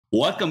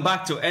Welcome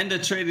back to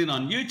Ended Trading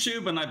on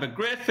YouTube, and I have a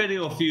great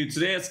video for you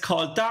today. It's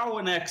called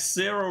Darwinex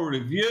Zero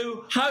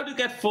Review, how to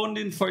get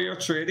funding for your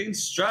trading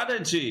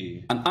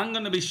strategy. And I'm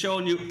going to be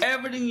showing you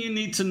everything you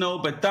need to know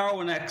about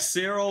Darwinex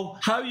Zero,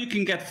 how you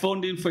can get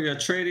funding for your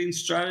trading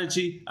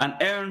strategy and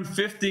earn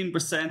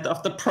 15%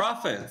 of the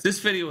profit. This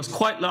video is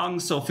quite long,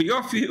 so for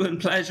your viewing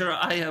pleasure,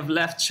 I have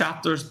left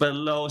chapters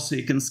below so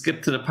you can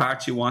skip to the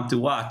part you want to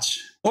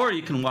watch. Or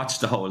you can watch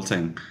the whole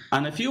thing.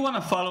 And if you want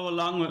to follow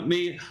along with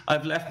me,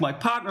 I've left my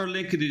partner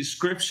link in the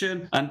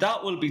description, and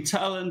that will be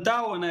telling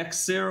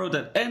Darwinex Zero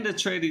that Ended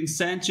Trading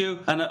sent you,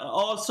 and it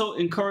also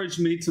encouraged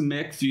me to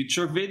make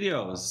future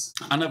videos.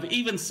 And I've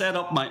even set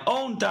up my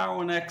own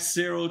Darwinex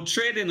Zero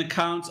trading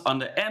account on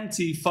the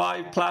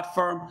MT5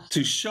 platform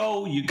to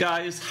show you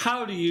guys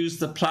how to use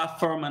the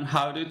platform and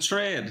how to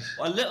trade.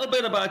 A little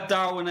bit about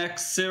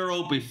Darwinex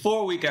Zero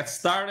before we get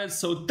started.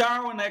 So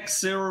Darwinex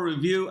Zero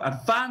Review,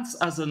 advance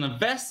as an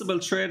investable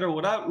trader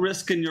without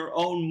risking your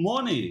own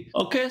money.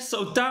 Okay,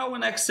 so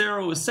Darwinex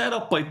Zero was set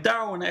up by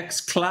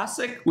Darwinex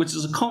Classic, which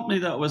is a company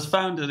that was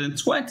founded in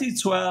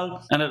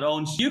 2012, and it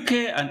owns UK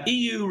and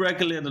EU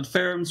regulated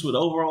firms with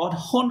over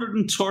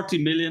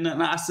 130 million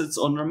in assets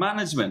under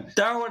management.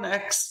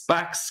 Darwinex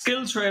backs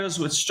skill traders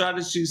with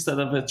strategies that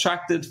have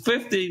attracted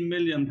 15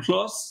 million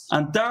plus,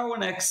 and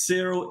Darwinex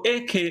Zero,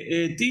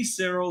 aka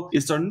D0,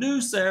 is their new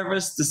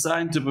service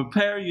designed to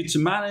prepare you to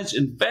manage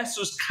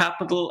investors'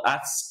 capital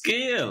at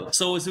scale.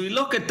 So as we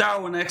look at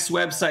Darwinex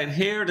website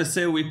here, they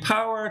say we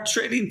power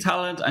trading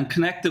talent and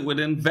connect it with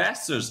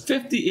investors.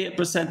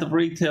 58% of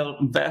retail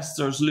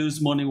investors lose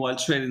money while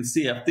trading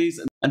CFDs.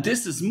 And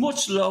this is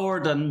much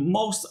lower than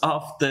most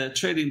of the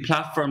trading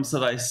platforms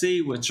that I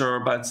see, which are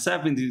about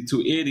 70 to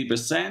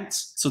 80%.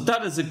 So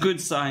that is a good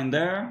sign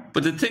there.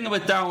 But the thing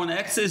about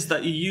Darwinex is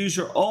that you use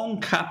your own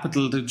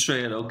capital to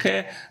trade,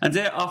 okay? And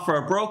they offer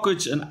a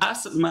brokerage and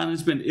asset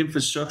management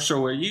infrastructure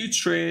where you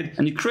trade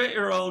and you create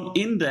your own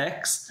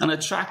index and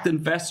attract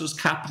investors'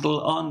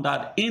 capital on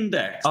that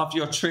index of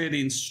your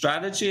trading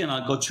strategy. And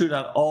I'll go through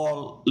that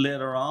all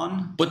later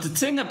on. But the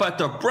thing about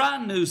their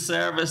brand new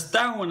service,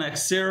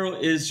 Darwinex Zero,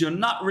 is you're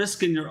not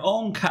risking your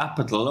own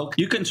capital. Okay?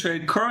 You can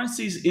trade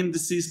currencies,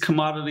 indices,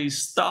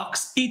 commodities,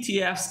 stocks,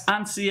 ETFs,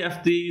 and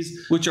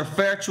CFDs, which are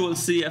virtual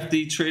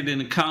CFD trading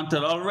account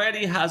that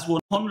already has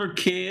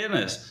 100k in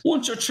it.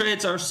 Once your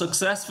trades are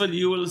successful,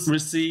 you will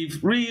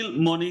receive real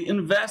money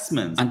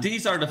investments. And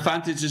these are the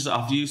advantages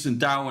of using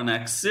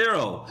Darwinex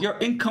Zero. Your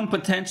income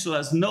potential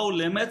has no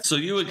limit, so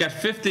you will get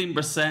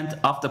 15%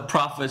 of the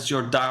profits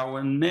your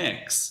Darwin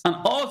makes. And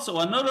also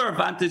another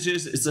advantage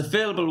is it's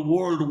available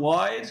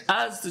worldwide.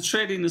 As the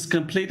trading is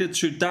completed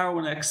through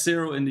Darwinex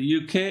Zero in the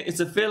UK, it's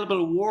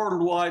available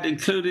worldwide,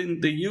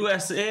 including the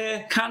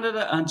USA,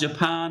 Canada, and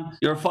Japan.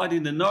 You're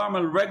fighting the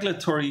normal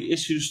regulatory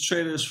issues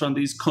traders from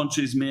these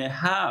countries may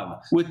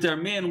have. With their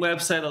main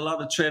website, a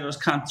lot of traders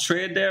can't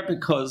trade there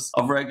because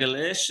of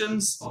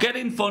regulations.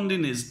 Getting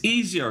funding is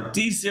easier.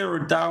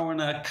 D0 Darwin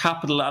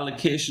capital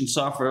allocation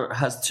software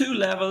has 2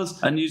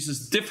 levels and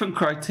uses different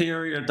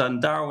criteria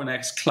than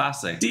Darwinex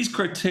Classic. These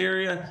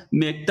criteria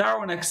make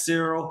Darwinex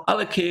Zero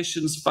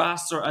allocations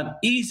faster and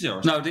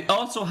easier. Now, they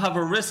also have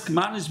a risk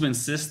management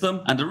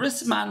system, and the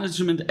risk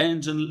management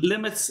engine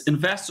limits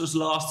investors'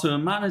 loss to a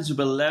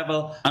manageable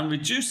level and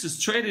reduces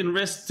trading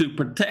risk to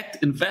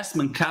protect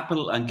investment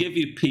capital and give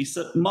you peace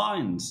of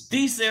mind.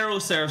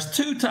 D0 serves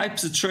 2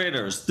 types of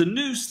traders. The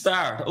new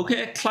start,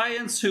 okay,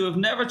 clients who have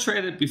never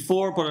traded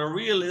before but are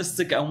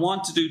realistic and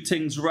want to do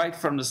things right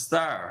from the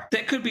start.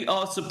 There could be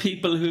also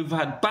people who've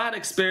had bad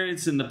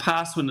experience in the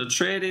past when they're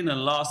trading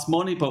and lost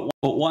money but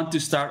want to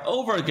start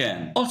over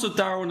again. Also,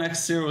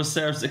 Darwinex Zero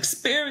serves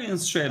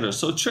experienced traders,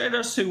 so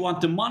traders who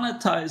want to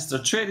monetize their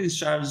trading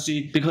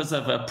strategy because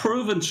of a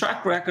proven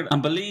track record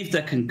and believe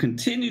they can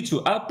continue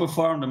to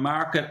outperform the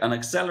market and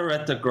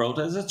accelerate their growth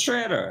as a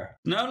trader.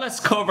 Now let's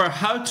cover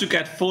how to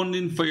get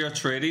funding for your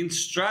trading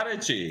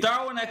strategy.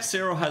 Darwinex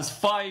Zero has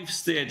 5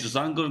 stages.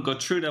 I'm going to go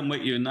through them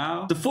with you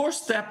now. The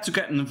first step to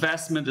get an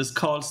investment is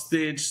called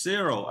stage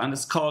 0, and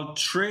it's called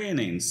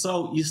training.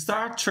 So you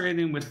start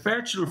trading with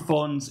virtual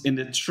funds in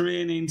the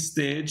training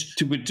stage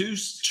to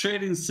produce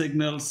trading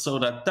signals so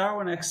that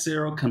Darwinex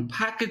Zero can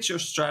package your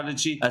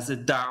strategy as a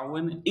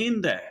Darwin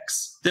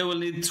index. They will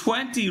need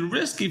 20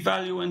 risk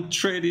evaluant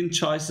trading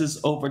choices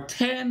over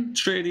 10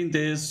 trading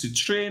days to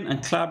train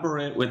and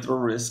collaborate with a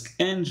risk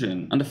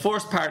engine. And the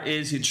first part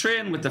is you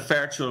train with the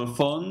virtual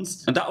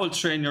funds, and that will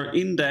train your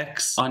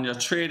index on your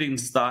trading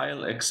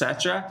style,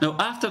 etc. Now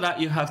after that,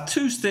 you have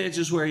 2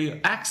 stages where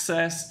you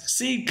access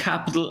seed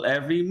capital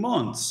every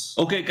month.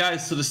 Okay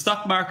guys, so the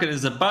stock market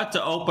is about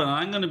to open, and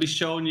I'm going to be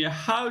showing you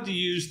how to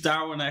use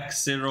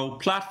Darwinex Zero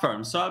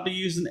platform. So I'll be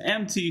using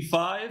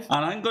MT5,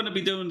 and I'm going to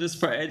be doing this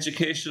for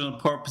educational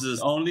purposes purposes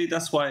only.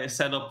 That's why I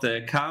set up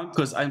the account,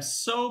 because I'm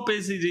so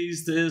busy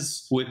these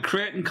days with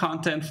creating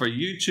content for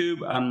YouTube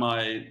and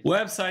my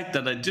website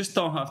that I just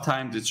don't have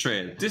time to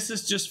trade. This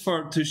is just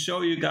to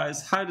show you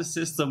guys how the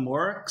system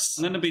works.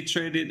 I'm going to be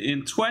trading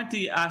in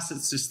 20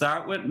 assets to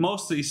start with,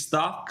 mostly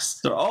stocks.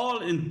 They're all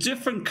in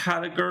different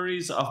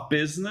categories of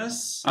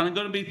business, and I'm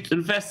going to be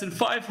investing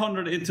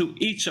 500 into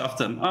each of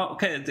them.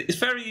 Okay, it's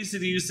very easy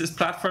to use this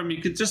platform.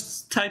 You can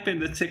just type in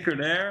the ticker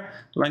there,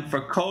 like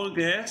for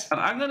Colgate, and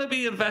I'm going to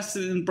be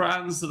invested in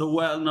brands that are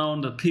well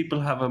known, that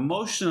people have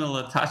emotional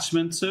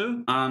attachment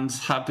to and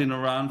have been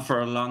around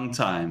for a long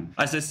time.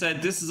 As I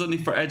said, this is only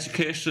for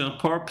educational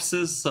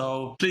purposes,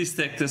 so please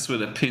take this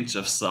with a pinch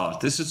of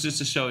salt. This is just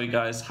to show you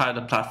guys how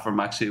the platform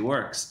actually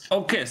works.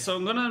 Okay, so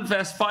I'm going to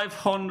invest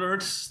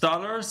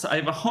 $500. I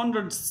have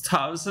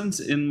 100,000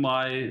 in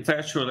my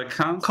virtual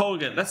account.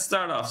 Colgate, let's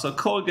start off. So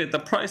Colgate, the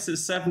price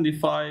is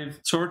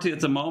 $75.30 at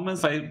the moment.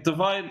 If I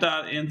divide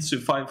that into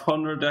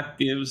 500, that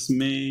gives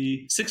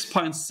me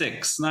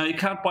 6.6. Now you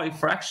can't buy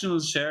fractional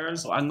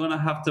shares. I'm going to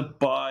have to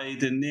buy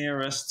the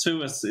nearest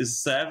to us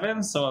is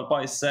 7. So I'll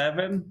buy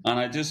 7, and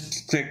I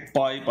just click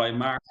buy by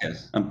market,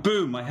 and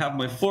boom, I have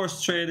my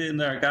first trade in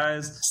there,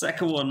 guys.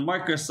 Second one,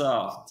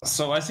 Microsoft.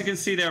 So as you can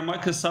see there,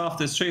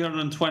 Microsoft is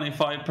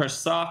 325 per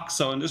stock,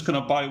 so I'm just going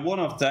to buy one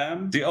of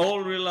them. The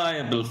old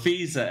reliable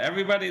Visa,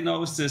 everybody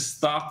knows this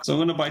stock, so I'm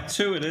going to buy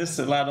 2 of this.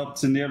 It'll add up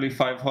to nearly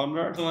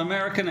 500. So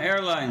American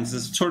Airlines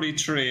is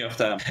 33 of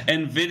them.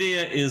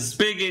 Nvidia is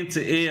big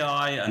into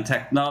AI and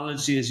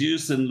technology, is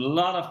used in a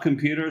lot of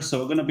computers, so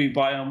we're going to be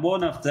buying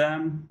 1 of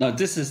them. Now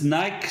this is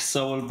Nike,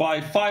 so we'll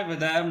buy 5 of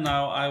them.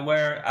 Now I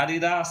wear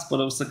Adidas, but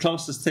it was the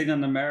closest thing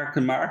on the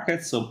American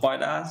market, so buy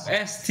that.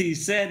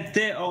 STZ,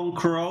 they own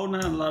Corona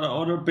and a lot of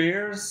other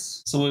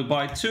beers, so we'll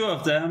buy 2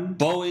 of them.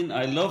 Boeing,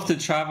 I love to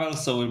travel,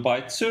 so we'll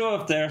buy 2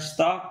 of their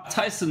stock.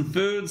 Tyson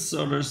Foods,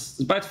 so there's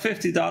about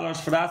 $50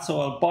 for that, so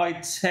I'll buy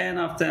 10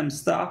 of them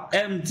stock.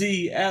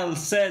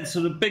 MDLZ,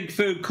 so the big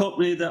food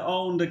company that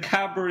own the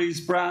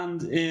Cadbury's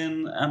brand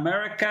in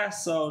America,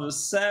 so there's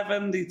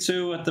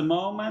 72 at the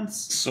moment,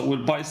 so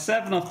we'll buy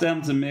 7 of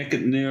them to make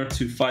it near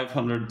to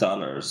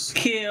 $500.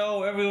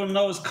 KO, everyone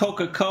knows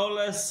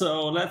Coca-Cola,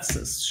 so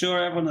let's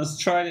sure everyone has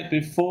tried it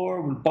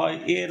before. We'll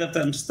buy 8 of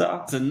them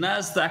stocks. The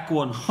NASDAQ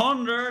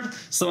 100,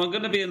 so I'm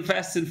going to be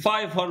investing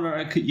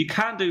 500. You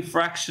can't do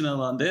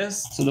fractional on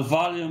this, so the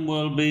volume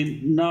will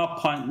be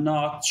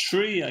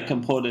 0.03 I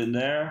can put in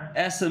there.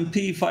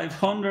 S&P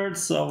 500,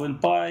 so we'll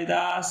buy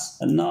that,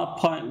 and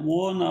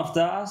 0.1 of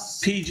that.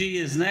 PG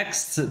is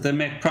next. They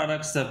make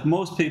products that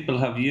most people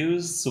have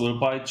used, so we'll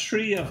buy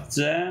 3 of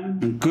them.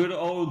 And good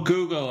old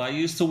Google, I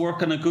used to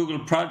work on a Google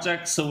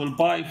project, so we'll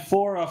buy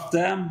 4 of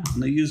them,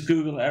 and I use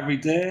Google every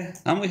day.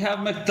 And we have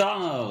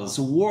McDonald's,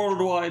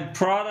 worldwide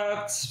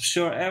products. I'm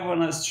sure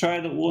everyone has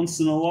tried it once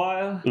in a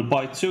while. We'll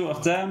buy 2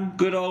 of them.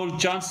 Good old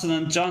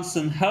Johnson &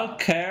 Johnson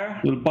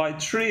Healthcare, we'll buy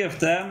 3 of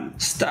them.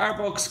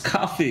 Starbucks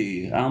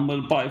coffee, and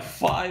we'll buy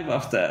 5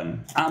 of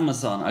them.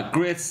 Amazon, a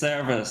great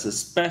service,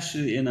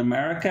 especially in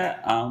America,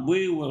 and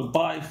we will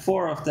buy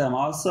 4 of them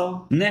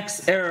also.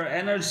 Next Era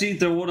Energy,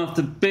 they're one of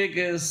the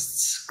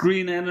biggest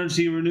green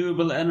energy,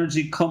 renewable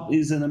energy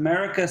companies in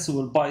America, so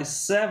we'll buy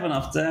 7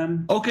 of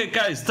them. Okay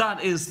guys,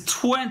 that is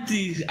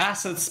 20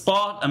 assets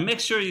bought, and make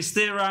sure you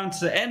stay around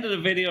to the end of the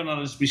video, and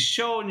I'll just be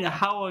showing you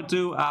how I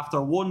do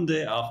after 1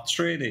 day of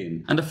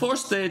trading. And the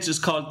first stage is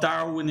called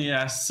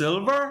DarwinIA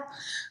Silver,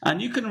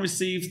 and you can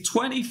receive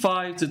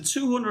 25 to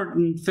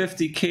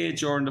 250k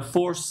during the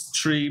first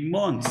 3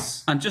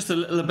 months. And just a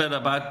little bit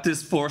about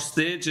this 4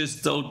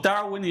 stages. So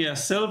DarwinIA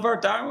Silver.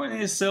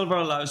 DarwinIA Silver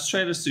allows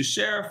traders to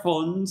share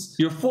funds,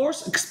 your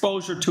first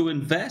exposure to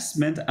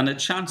investment, and a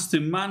chance to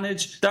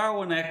manage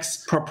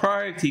Darwinex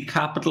proprietary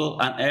capital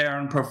and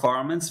earn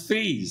performance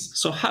fees.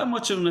 So how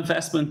much of an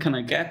investment can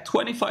I get?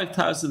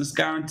 25,000 is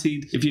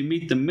guaranteed if you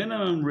meet the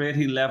minimum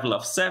rating level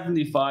of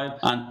 75,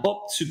 and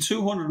up to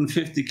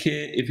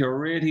 250k if your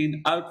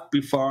rating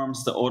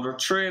outperforms the other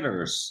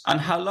traders. And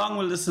how long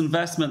will this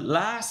investment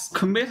last?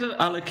 Committed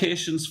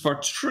allocations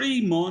for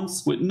 3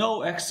 months with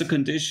no extra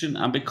condition,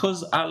 and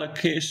because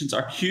allocations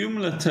are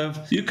cumulative,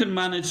 you can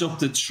manage up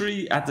to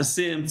 3 at the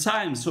same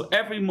time. So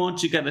every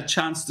month you get a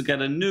chance to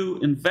get a new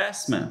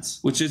investment,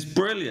 which is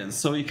brilliant.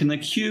 So you can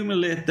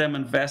accumulate them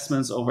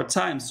investments over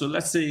time. So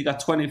let's say you got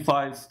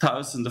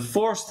 25,000 the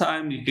first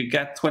time, you could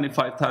get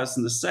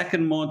 25,000 the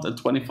second month, and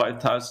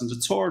 25,000 the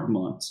third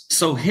month.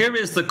 So here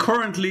is the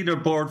current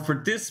leaderboard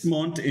for this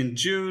month in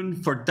June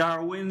for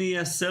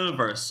DarwinIA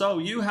Silver. So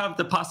you have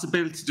the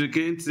possibility to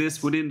get into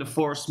this within the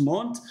first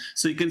month.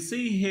 So you can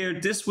see here,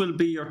 this will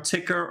be your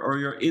ticker or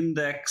your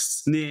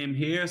index name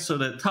here. So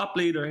the top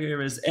leader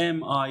here is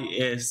MIA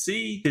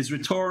DAC. His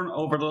return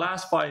over the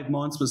last 5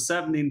 months was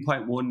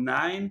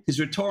 17.19. His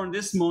return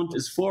this month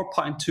is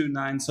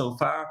 4.29 so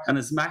far, and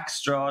his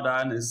max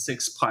drawdown is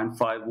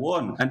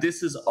 6.51. And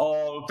this is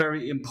all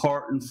very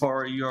important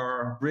for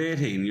your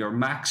rating, your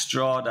max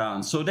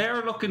drawdown. So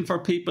they're looking for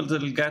people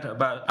that'll get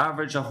about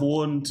average of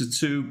 1 to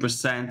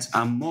 2%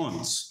 a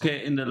month,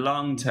 okay, in the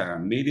long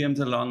term, medium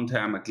to long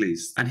term at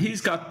least. And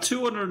he's got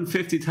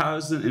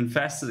 250,000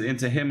 invested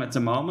into him at the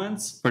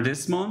moment for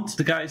this month.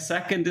 The guy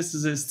second, this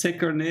is his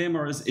ticker name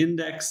or his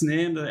index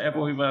name that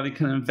everybody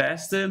can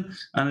invest in,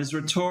 and his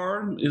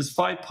return is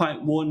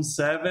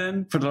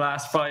 5.17 for the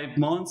last 5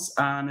 months,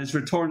 and his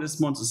return this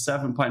month is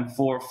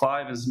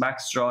 7.45. His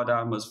max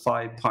drawdown was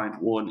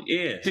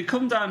 5.18. If you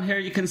come down here,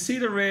 you can see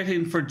the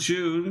rating for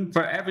June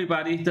for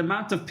everybody, the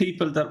amount of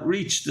people that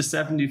reached the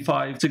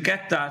 75 to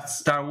get that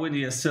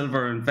DarwinIA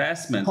Silver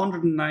investment.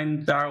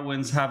 109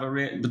 Darwins have a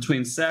rating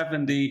between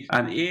 70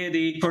 and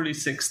 80.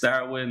 36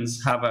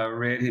 Darwins have a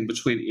rating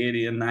between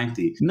 80 and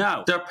 90.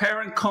 Now, their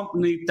parent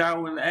company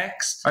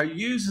Darwinex are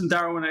using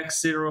Darwinex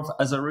Zero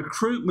as a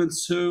recruitment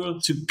tool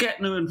to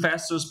get new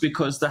investors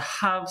because they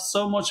have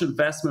so much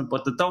investment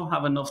but they don't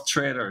have enough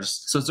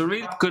traders. So it's a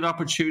really good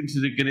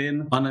opportunity to get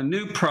in on a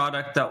new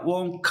product that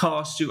won't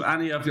cost you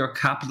any of your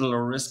capital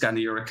or risk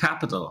any of your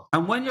capital.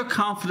 And when you're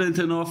confident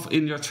enough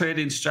in your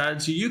trading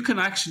strategy, you can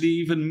actually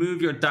even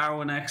move your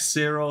Darwinex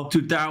Zero to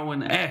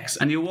DarwinX,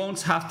 and you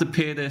won't have to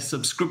pay the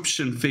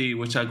subscription fee,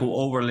 which I'll go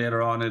over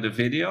later on in the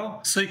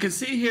video. So you can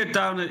see here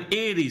down at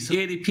 80, so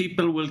 80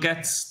 people will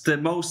get the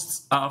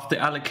most of the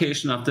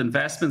allocation of the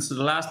investment. So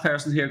the last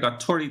person here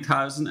got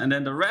 30,000, and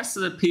then the rest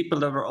of the people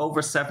that are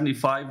over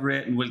 75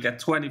 rating will get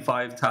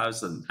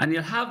 25,000. And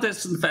you'll have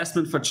this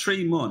investment for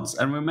 3 months.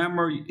 And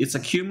remember, it's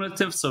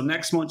accumulative, so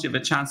next month you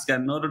have a chance to get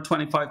another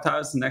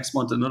 25,000, next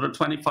month another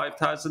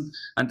 25,000,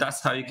 and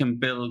that's how you can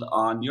build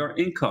on your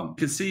income. You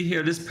can see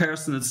here this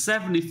person is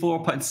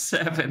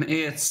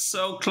 74.78,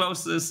 so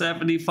close to the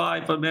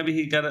 75, but maybe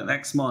he get it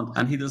next month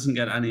and he doesn't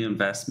get any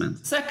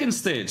investment. Second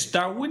stage,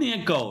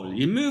 DarwinIA Gold.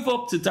 You move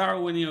up to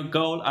DarwinIA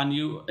Gold and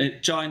you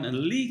join an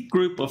elite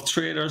group of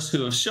traders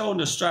who have shown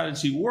the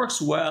strategy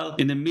works well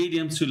in the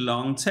medium to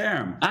long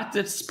term. At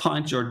this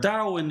point, your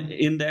Darwin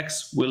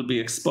index will be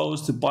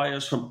exposed to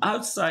buyers from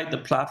outside the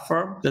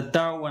platform that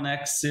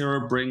Darwinex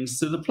Zero brings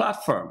to the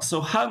platform.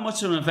 So how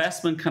much of an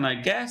investment can I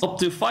get? Up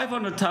to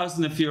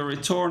 500,000 if your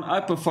return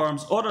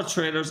outperforms other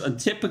traders, and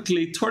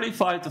typically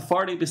 35 to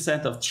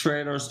 40% of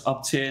traders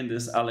obtain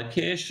this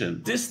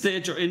allocation. This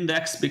stage your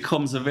index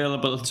becomes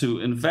available to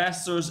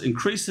investors,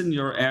 increasing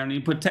your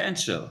earning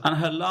potential. And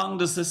how long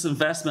does this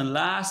investment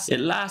last? It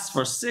lasts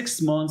for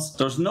 6 months,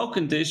 there's no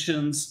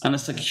conditions, and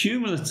it's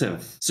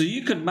accumulative. So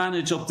you could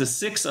manage up to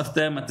 6 of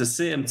them at the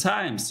same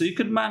time. So you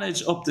could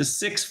manage up to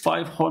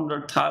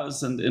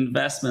 500,000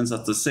 investments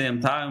at the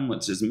same time,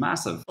 which is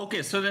massive.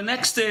 Okay, so the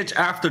next stage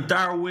after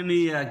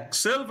DarwinIA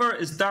Silver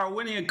is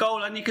DarwinIA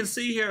Gold, and you can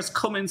see here it's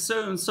coming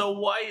soon. So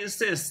why is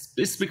this?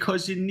 It's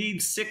because you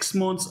need 6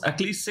 months, at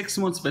least 6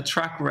 months of a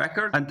track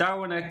record, and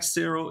Darwinex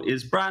Zero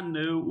is brand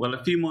new, well,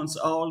 a few months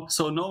old,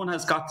 so no one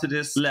has got to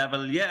this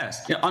level yet.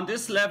 On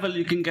this level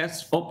you can get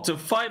up to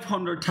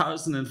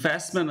 500,000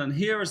 investment, and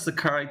here is the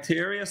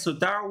criteria. So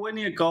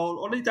DarwinIA Gold,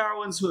 only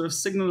Darwins who have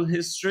signal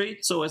history.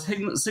 So a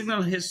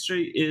signal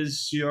history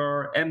is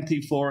your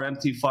MT4,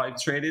 MT5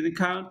 trading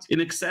account in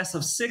excess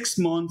of 6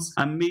 months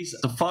and meet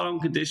the following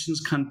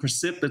conditions can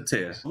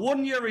precipitate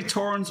 1 year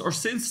returns or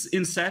since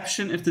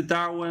inception if the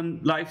Darwin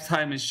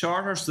lifetime is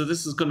shorter. So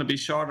this is going to be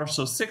shorter,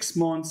 so 6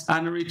 months,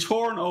 and a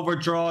return over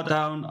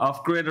drawdown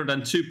of greater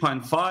than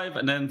 2.5,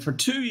 and then for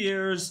 2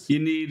 years you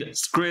need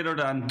greater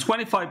than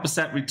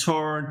 25%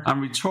 return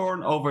and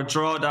return over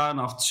drawdown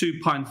of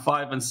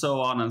 2.5, and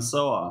so on and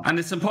so on. And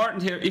it's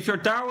important here, if your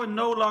Darwin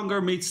no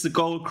longer meets the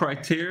gold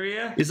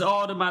criteria, is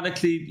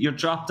automatically you're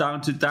dropped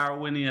down to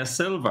DarwinIA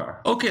Silver.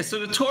 Okay, so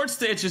the third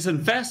stage is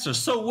investors.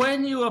 So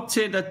when you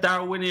obtain that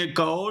DarwinIA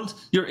Gold,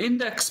 your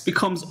index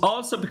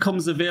also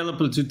becomes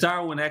available to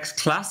Darwinex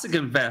Classic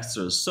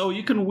investors. So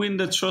you can win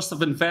the trust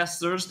of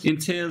investors,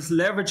 entails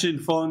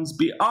leveraging funds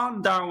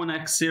beyond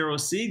Darwinex Zero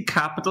seed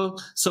capital.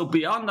 So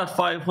beyond that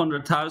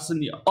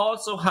 500,000, you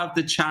also have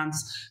the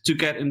chance to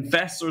get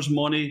investors'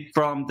 money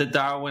from the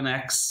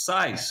Darwinex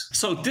site.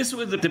 So this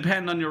will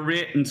depend on your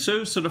rating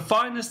too. So the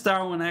finest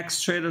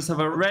Darwinex traders have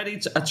already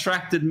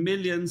attracted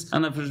millions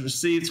and have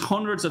received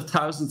hundreds of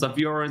thousands of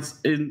euros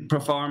in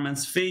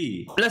performance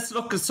fee. Let's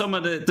look at some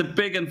of the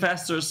big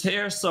investors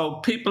here. So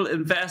people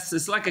invest,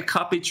 it's like a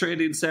copy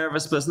trading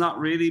service, but it's not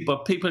really,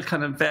 but people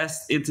can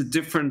invest into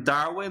different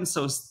Darwins.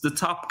 So the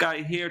top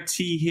guy here,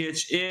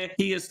 THA,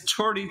 he is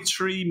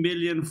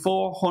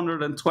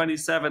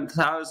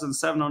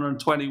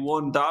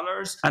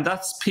 $33,427,721, and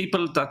that's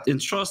people that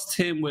entrust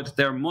him with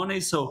their money.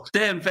 So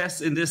they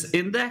invest in this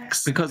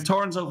index because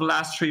returns over the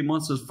last 3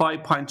 months was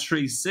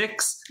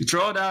 5.36.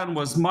 Drawdown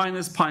was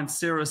minus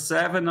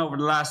 0.07 over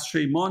the last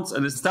 3 months,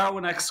 and his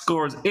Darwinex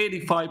score is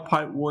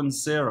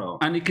 85.10.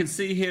 And you can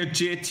see here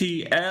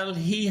JTL,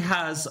 he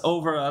has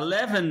over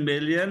 11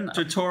 million.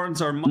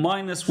 Returns are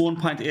minus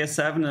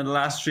 1.87 in the the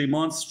last 3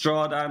 months.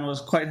 Drawdown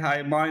was quite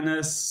high,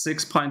 minus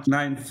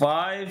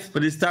 6.95,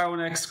 but his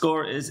Darwinex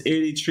score is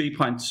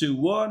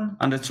 83.21.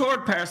 And the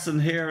third person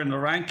here in the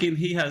ranking,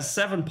 he has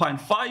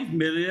 7.5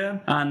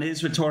 million, and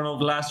his return over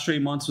the last 3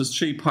 months was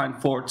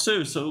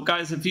 3.42. So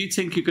guys, if you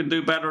think you can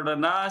do better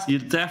than that,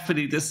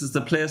 this is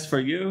the place for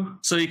you.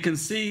 So you can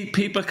see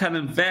people can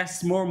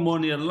invest more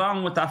money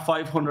along with that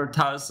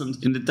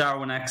 500,000 in the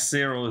Darwinex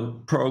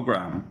Zero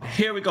program.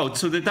 Here we go.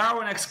 So the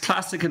Darwinex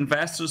Classic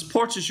investors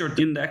purchase your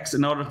index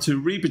in order to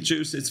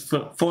reproduce its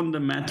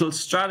fundamental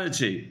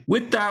strategy.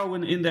 With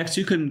Darwin Index,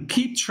 you can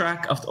keep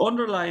track of the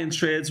underlying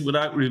trades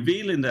without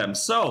revealing them.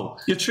 So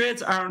your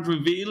trades aren't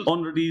revealed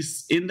under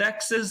these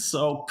indexes.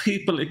 So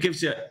it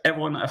gives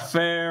everyone a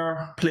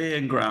fair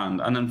playing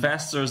ground, and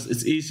investors,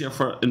 it's easier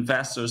for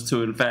investors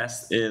to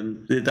invest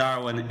in the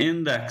Darwin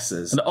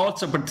indexes. It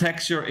also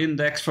protects your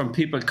index from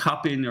people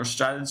copying your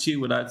strategy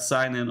without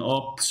signing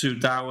up to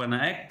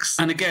Darwinex.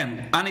 And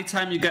again,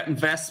 anytime you get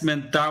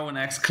investment,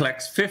 Darwinex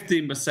collects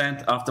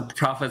 15% of the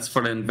profits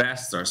for the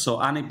investor. So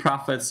any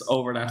profits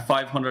over that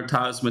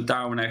 500,000 with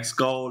Darwinex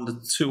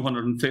Gold,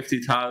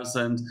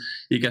 250,000,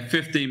 you get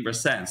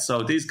 15%.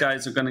 So these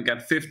guys are going to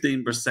get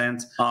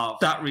 15% of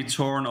that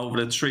return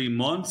over the 3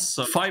 months.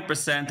 So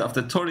 5% of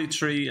the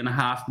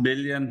 33.5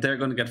 million, they're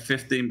going to get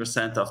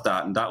 15% of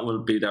that, and that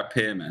will be their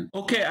payment.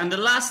 Okay, and the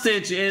last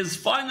stage is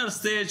final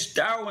stage,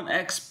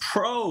 Darwinex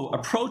Pro.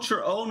 Approach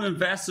your own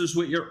investors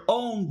with your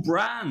own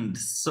brand.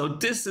 So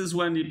this is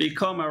when you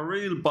become a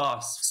real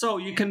boss. So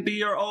you can be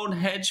your own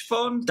hedge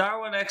fund.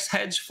 Darwinex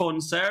Hedge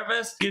Fund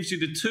Service gives you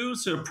the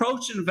tools to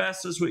approach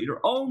investors with your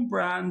own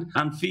brand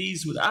and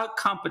fees without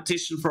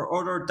competition for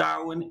other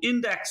Darwin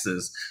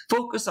indexes.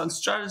 Focus on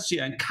strategy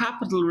and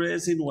capital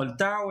raising, while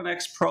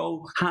Darwinex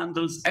Pro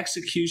handles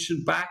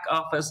execution, back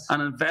office,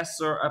 and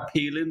investor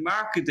appealing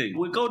marketing.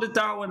 We go to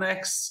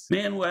Darwinex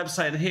main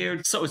website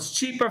here. So it's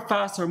cheaper,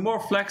 faster, more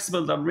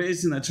flexible than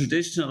raising a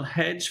traditional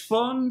hedge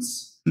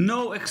funds.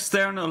 No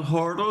external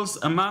hurdles.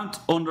 Amount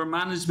under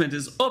management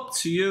is up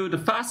to you. The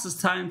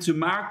fastest time to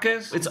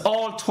market. It's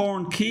all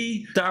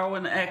turnkey.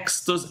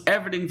 Darwinex does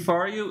everything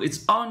for you.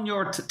 It's on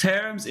your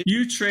terms.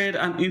 You trade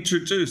and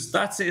introduce.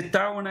 That's it.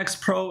 Darwinex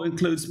Pro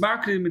includes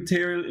marketing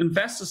material,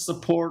 investor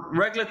support,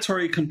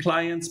 regulatory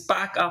compliance,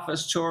 back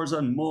office chores,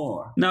 and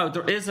more. Now,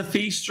 there is a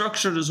fee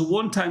structure. There's a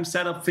one-time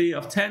setup fee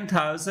of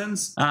 10,000.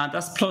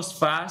 That's plus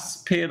VAT,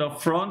 paid up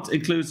front.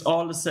 Includes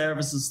all the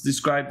services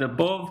described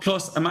above.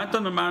 Plus amount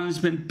under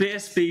management,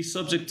 base fee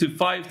subject to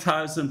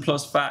 5,000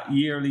 plus VAT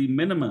yearly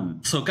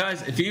minimum. So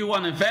guys, if you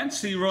want to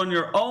eventually run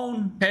your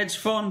own hedge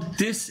fund,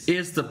 this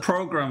is the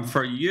program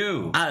for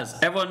you. As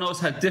everyone knows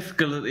how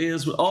difficult it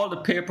is with all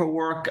the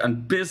paperwork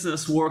and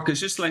business work.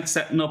 It's just like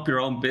setting up your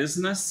own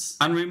business.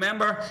 And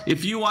remember,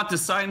 if you want to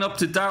sign up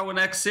to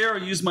Darwinex Zero,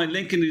 use my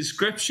link in the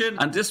description,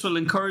 and this will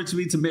encourage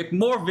me to make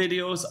more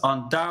videos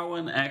on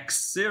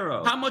Darwinex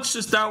Zero. How much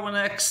does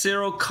Darwinex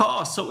Zero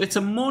cost? So it's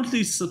a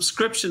monthly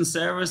subscription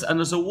service, and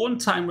there's a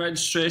one-time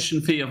registration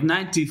fee of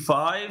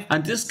 95,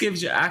 and this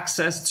gives you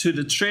access to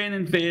the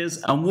training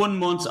phase, and 1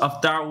 month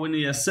of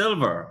DarwinIA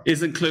Silver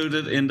is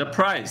included in the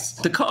price.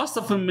 The cost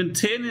of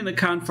maintaining an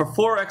account for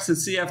Forex and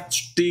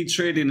CFD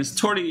trading is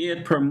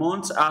 38 per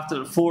month after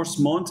the first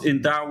month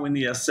in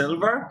DarwinIA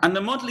Silver, and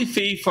the monthly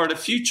fee for the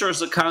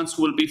futures accounts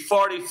will be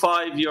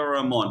 €45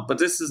 a month, but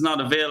this is not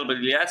available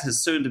yet. It's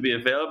soon to be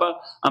available,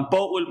 and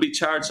both will be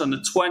charged on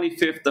the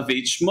 25th of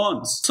each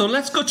month. So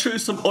let's go through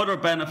some other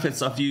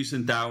benefits of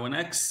using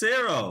Darwinex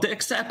Zero. They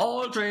accept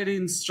all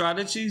trading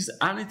strategies.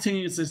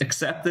 Anything is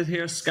accepted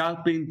here: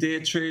 scalping, day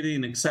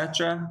trading,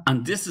 etc.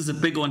 And this is a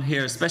big one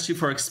here, especially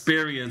for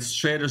experienced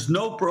traders.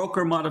 No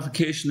broker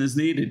modification is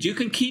needed. You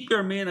can keep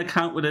your main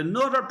account with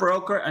another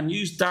broker and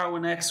use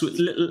Darwinex with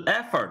little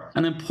effort,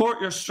 and import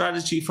your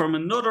strategy from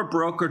another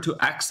broker to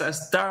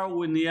access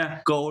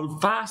DarwinIA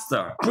Gold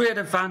faster. Great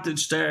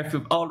advantage there if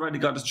you've already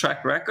got a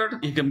track record.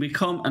 You can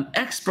become an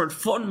expert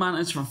fund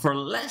manager for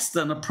less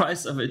than the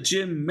price of a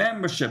gym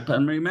membership.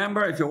 And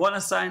remember, if you want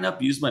to sign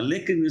up, use my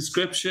link in the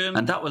description,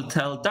 and that will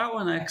tell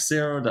Darwinex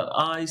Zero that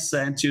I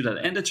sent you,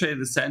 that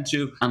InterTrader sent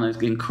you, and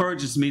it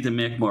encourages me to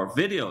make more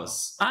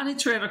videos. Any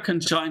trader can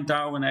join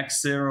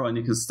Darwinex Zero, and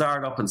you can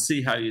start up and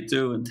see how you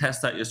do and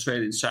test out your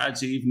trading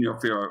strategy, even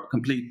if you're a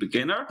complete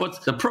beginner.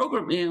 But the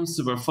program aims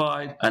to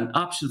provide an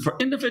option for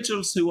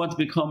individuals who want to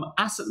become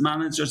asset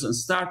managers and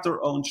start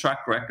their own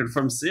track record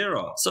from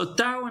zero. So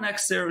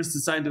Darwinex Zero is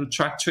designed to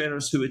attract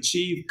traders who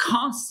achieve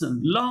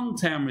constant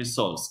long-term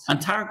results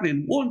and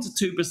targeting 1 to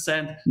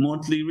 2%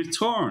 monthly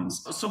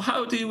returns. So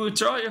how do you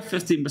withdraw your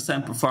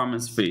 15%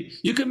 performance fee?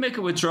 You can make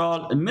a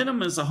withdrawal. A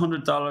minimum is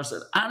 $100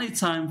 at any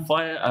time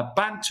via a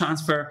bank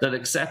transfer that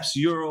accepts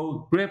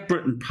Euro, Great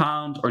Britain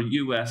Pound, or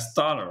US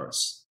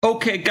dollars.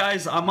 Okay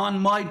guys, I'm on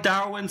my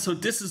Darwin. So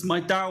this is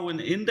my Darwin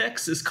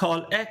index. It's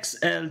called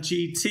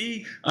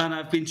XLGT, and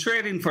I've been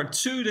trading for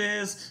 2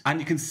 days, and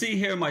you can see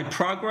here my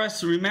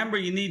progress. Remember,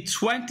 you need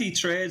 20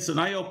 trades, and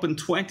I opened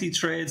 20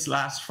 trades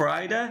last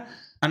Friday.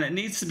 and it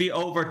needs to be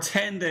over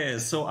 10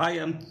 days. So I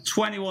am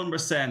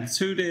 21%,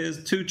 2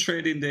 days, 2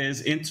 trading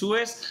days into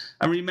it.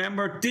 And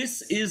remember,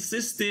 this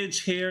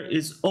stage here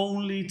is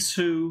only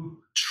to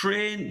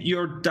train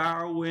your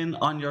Darwin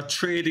on your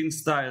trading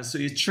style. So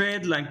you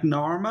trade like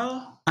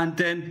normal, and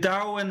then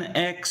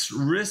Darwinex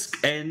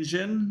Risk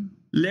Engine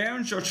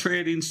learns your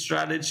trading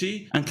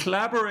strategy and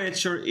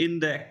collaborates your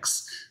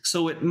index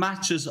so it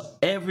matches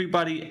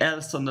everybody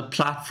else on the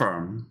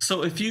platform.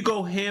 So if you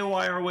go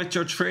haywire with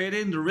your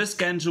trading, the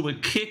risk engine will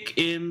kick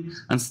in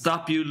and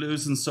stop you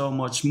losing so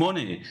much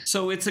money.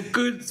 So it's a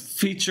good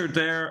feature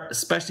there,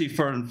 especially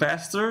for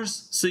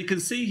investors. So you can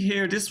see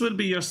here, this will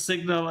be your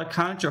signal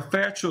account, your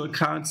virtual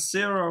account,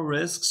 zero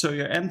risk, so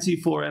your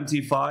MT4,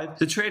 MT5.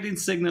 The trading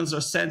signals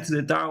are sent to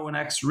the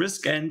Darwinex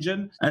Risk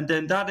Engine, and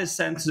then that is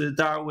sent to the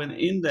Darwin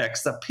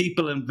Index that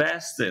people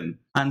invest in,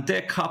 and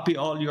they copy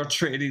all your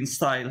trading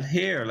style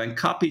here, like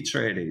copy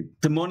trading.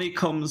 The money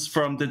comes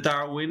from the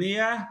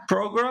DarwinIA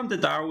program, the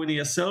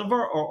DarwinIA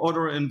Silver, or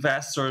other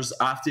investors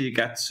after you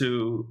get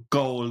to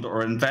gold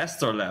or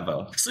investor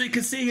level. So you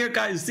can see here,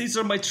 guys, these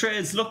are my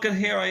trades. Look at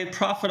here, I had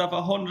profit of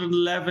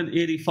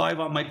 111.85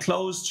 on my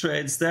closed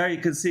trades there. You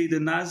can see the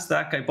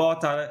NASDAQ, I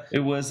bought that, it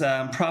was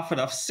profit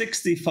of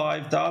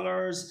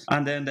 $65,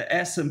 and then the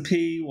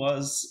S&P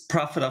was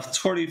profit of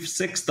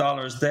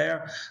 $36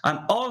 there. And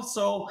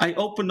also I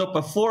opened up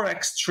a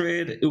Forex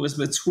trade. It was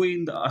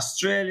between the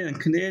Australian and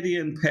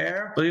Canadian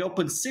pair, but I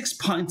opened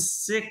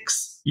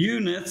 6.6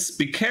 units.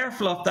 Be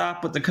careful of that,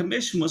 but the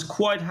commission was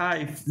quite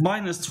high,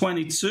 minus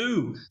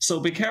 22. So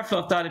be careful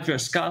of that if you're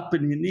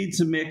scalping. You need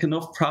to make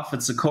enough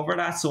profits to cover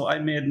that. So I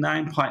made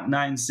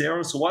 9.90,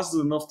 so it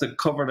wasn't enough to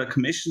cover the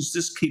commissions.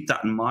 Just keep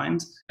that in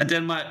mind. And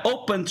then my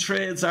open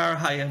trades are,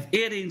 I have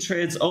 18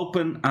 trades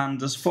open and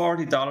there's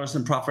 $40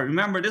 in profit.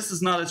 Remember, this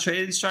is not a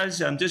trading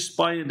strategy. I'm just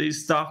buying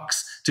these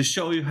stocks to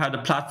show you how the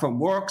platform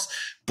works.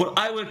 But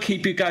I will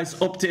keep you guys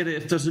updated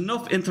if there's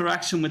enough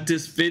interaction with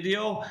this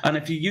video, and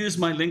if you use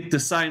my link to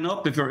sign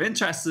up, if you're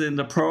interested in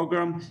the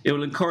program, it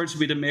will encourage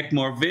me to make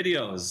more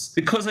videos.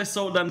 Because I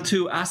sold them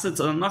 2 assets,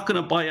 and I'm not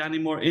going to buy any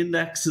more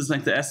indexes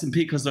like the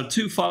S&P because they're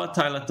too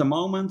volatile at the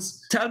moment.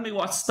 Tell me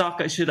what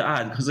stock I should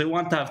add, because I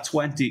want to have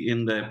 20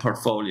 in the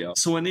portfolio.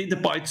 So I need to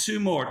buy 2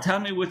 more. Tell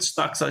me which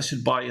stocks I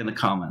should buy in the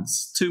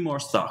comments. 2 more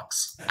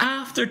stocks.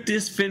 After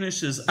this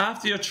finishes,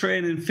 after your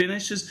training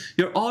finishes,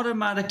 you're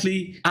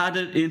automatically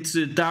added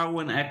into the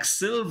Darwinex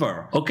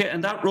Silver, okay,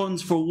 and that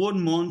runs for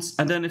 1 month,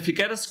 and then if you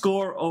get a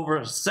score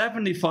over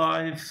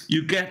 75,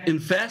 you get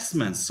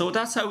investments. So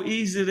that's how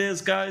easy it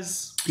is,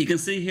 guys. You can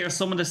see here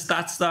some of the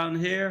stats down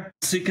here.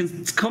 So you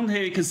can come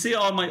here, you can see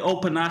all my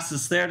open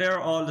assets there. There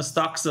are all the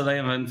stocks that I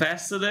have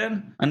invested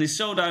in. And you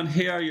show down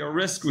here your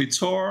risk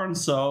return.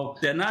 So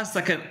the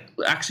NASDAQ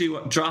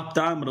actually dropped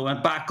down, but it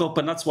went back up,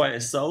 and that's why I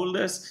sold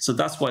this. So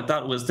that's why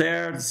that was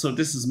there. So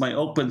this is my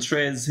open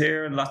trades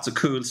here, and lots of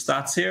cool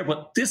stats here.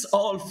 But this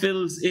all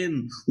fills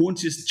in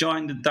once you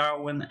join the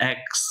Darwinex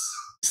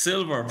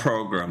Silver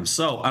program.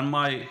 So, and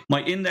my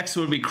index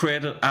will be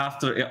created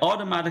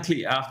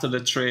automatically after the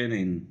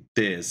training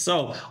days.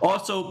 So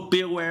also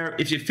be aware,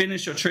 if you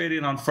finish your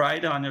trading on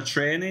Friday on your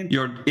training,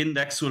 your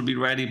index will be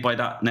ready by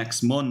that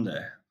next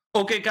Monday.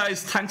 Okay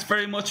guys, thanks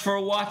very much for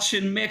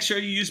watching. Make sure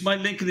you use my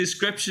link in the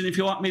description if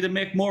you want me to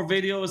make more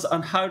videos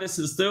on how this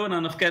is doing,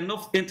 and if I get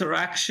enough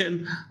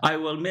interaction, I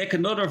will make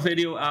another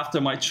video after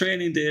my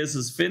training days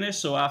is finished.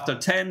 So after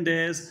 10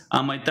 days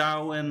and my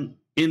Darwin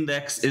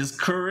index is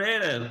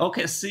created.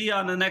 Okay, see you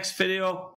on the next video.